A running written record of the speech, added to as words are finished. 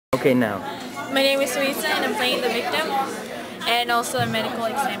Okay, now. My name is Teresa and I'm playing the victim and also a medical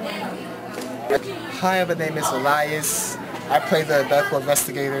examiner. Hi, my name is Elias. I play the medical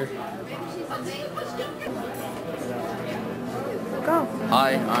investigator. Go.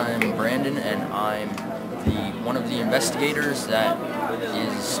 Hi, I'm Brandon, and I'm one of the investigators that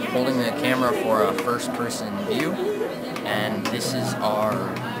is holding the camera for a first-person view, and this is our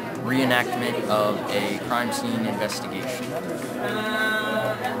reenactment of a crime scene investigation.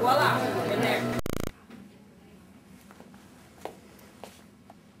 Voila! In there.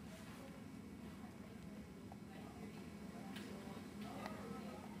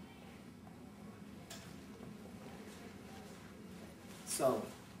 So,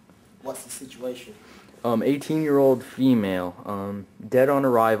 what's the situation? 18-year-old female, dead on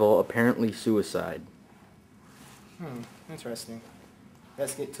arrival, apparently suicide. Interesting.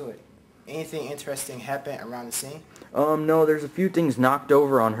 Let's get to it. Anything interesting happen around the scene? No, there's a few things knocked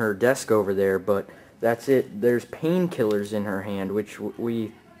over on her desk over there, but that's it. There's painkillers in her hand, which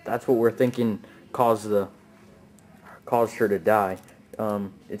that's what we're thinking caused her to die.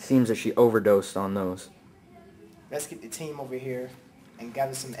 It seems that she overdosed on those. Let's get the team over here and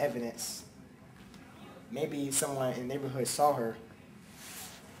gather some evidence. Maybe someone in the neighborhood saw her.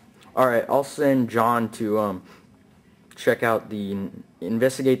 Alright, I'll send John to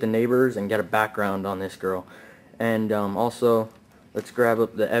investigate the neighbors and get a background on this girl. And also, let's grab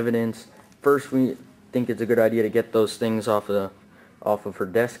up the evidence. First, we think it's a good idea to get those things off of her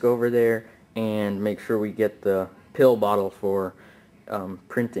desk over there and make sure we get the pill bottle for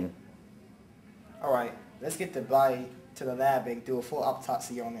printing. Alright, let's get the body to the lab and do a full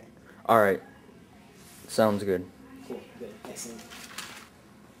autopsy on it. Alright, sounds good. Cool, good, excellent.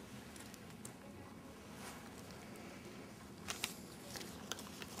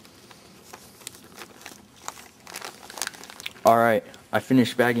 Alright, I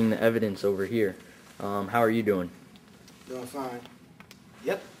finished bagging the evidence over here. How are you doing? Doing fine.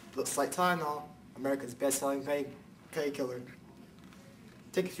 Yep, looks like Tylenol, America's best-selling painkiller.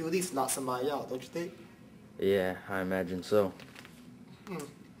 Take a few of these to knock somebody out, don't you think? Yeah, I imagine so.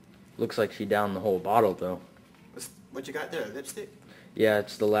 Looks like she downed the whole bottle, though. What you got there, lipstick? Yeah,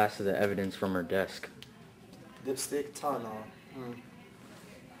 it's the last of the evidence from her desk. Lipstick, Tylenol.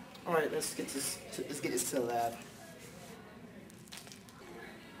 Alright, let's get this to the lab.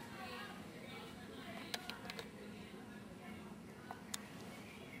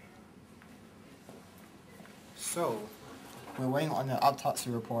 So, we're waiting on the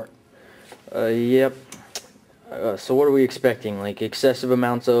autopsy report. Yep. So what are we expecting? Like excessive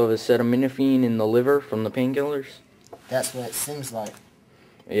amounts of acetaminophen in the liver from the painkillers? That's what it seems like.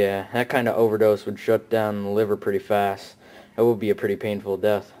 Yeah, that kind of overdose would shut down the liver pretty fast. That would be a pretty painful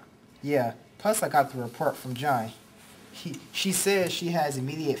death. Yeah, plus I got the report from John. She says she has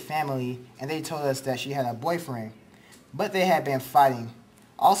immediate family, and they told us that she had a boyfriend, but they had been fighting.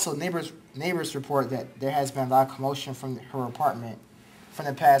 Also, neighbors report that there has been a lot of commotion from her apartment from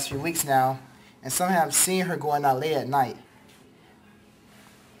the past few weeks now, and some have seen her going out late at night.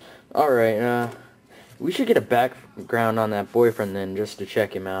 Alright, we should get a background on that boyfriend then, just to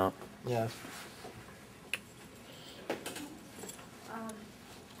check him out. Yeah.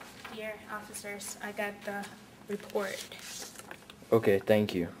 Dear officers, I got the report. Okay,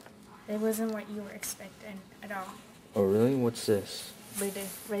 thank you. It wasn't what you were expecting at all. Oh really? What's this?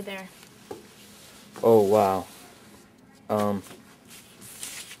 Right there. Oh wow.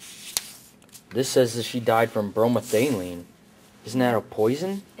 This says that she died from bromethylene. Isn't that a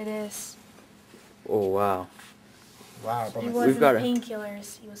poison? It is. Oh wow. Wow, bro. It wasn't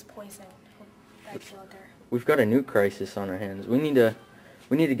painkillers. He was poisoned. That killed her. We've got a new crisis on our hands. We need to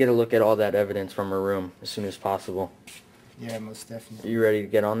get a look at all that evidence from her room as soon as possible. Yeah, most definitely. Are you ready to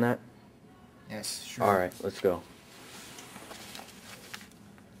get on that? Yes, sure. Alright, let's go.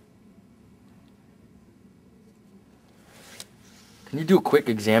 Can you do a quick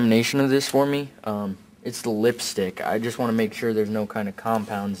examination of this for me? It's the lipstick. I just want to make sure there's no kind of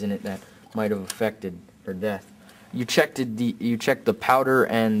compounds in it that might have affected her death. You checked the powder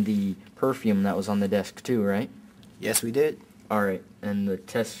and the perfume that was on the desk too, right? Yes, we did. Alright, and the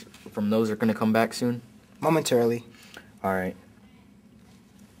tests from those are going to come back soon? Momentarily. Alright.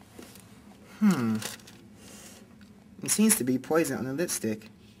 It seems to be poison on the lipstick.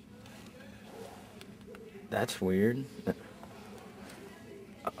 That's weird.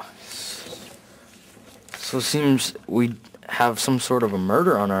 So it seems we have some sort of a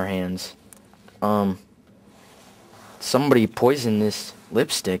murder on our hands. Somebody poisoned this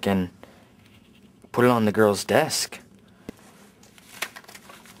lipstick and put it on the girl's desk.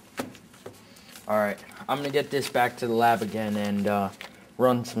 Alright, I'm gonna get this back to the lab again and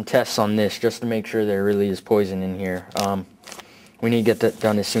run some tests on this just to make sure there really is poison in here. We need to get that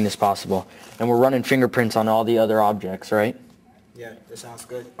done as soon as possible. And we're running fingerprints on all the other objects, right? Yeah, that sounds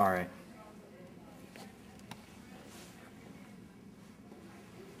good. Alright.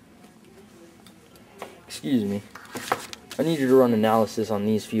 Excuse me. I need you to run analysis on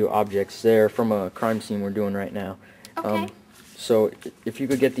these few objects. They're from a crime scene we're doing right now. Okay. So if you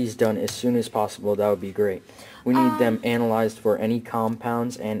could get these done as soon as possible, that would be great. We need them analyzed for any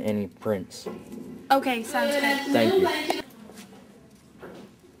compounds and any prints. Okay, sounds good. Thank you.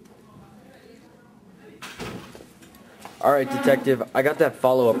 Alright, Detective, I got that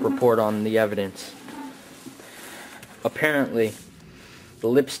follow-up report on the evidence. Apparently, the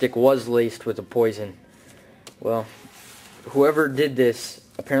lipstick was laced with a poison. Well, whoever did this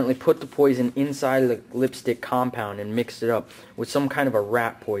apparently put the poison inside the lipstick compound and mixed it up with some kind of a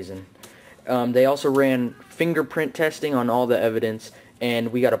rat poison. They also ran fingerprint testing on all the evidence,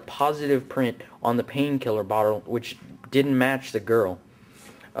 and we got a positive print on the painkiller bottle, which didn't match the girl.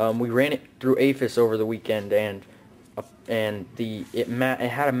 We ran it through APHIS over the weekend, and it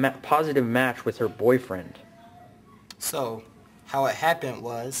had a positive match with her boyfriend. So, how it happened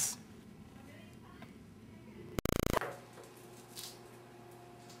was...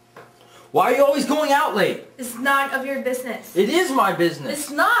 Why are you always going out late? It's none of your business. It is my business.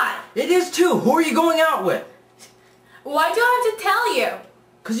 It's not. It is too. Who are you going out with? Why do I have to tell you?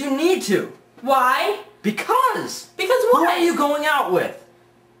 Because you need to. Why? Because. Because Who what? are you going out with?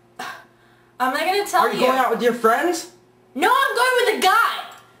 I'm not gonna tell Are you going out with your friends? No, I'm going with a guy.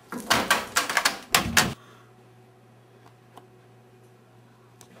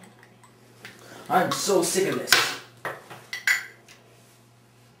 I'm so sick of this.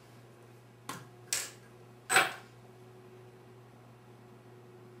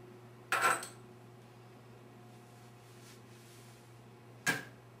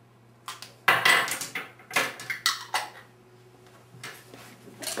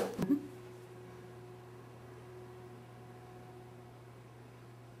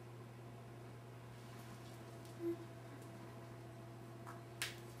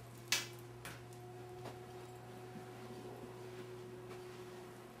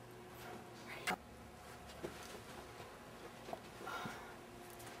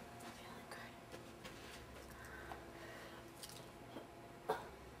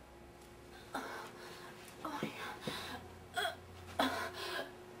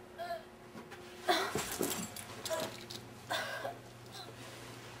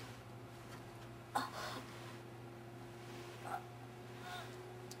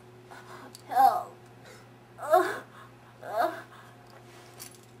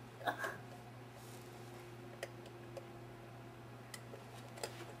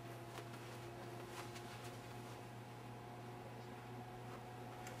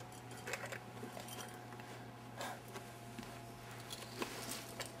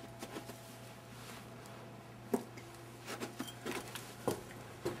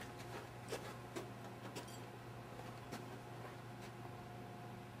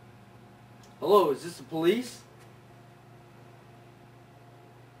 Hello, is this the police?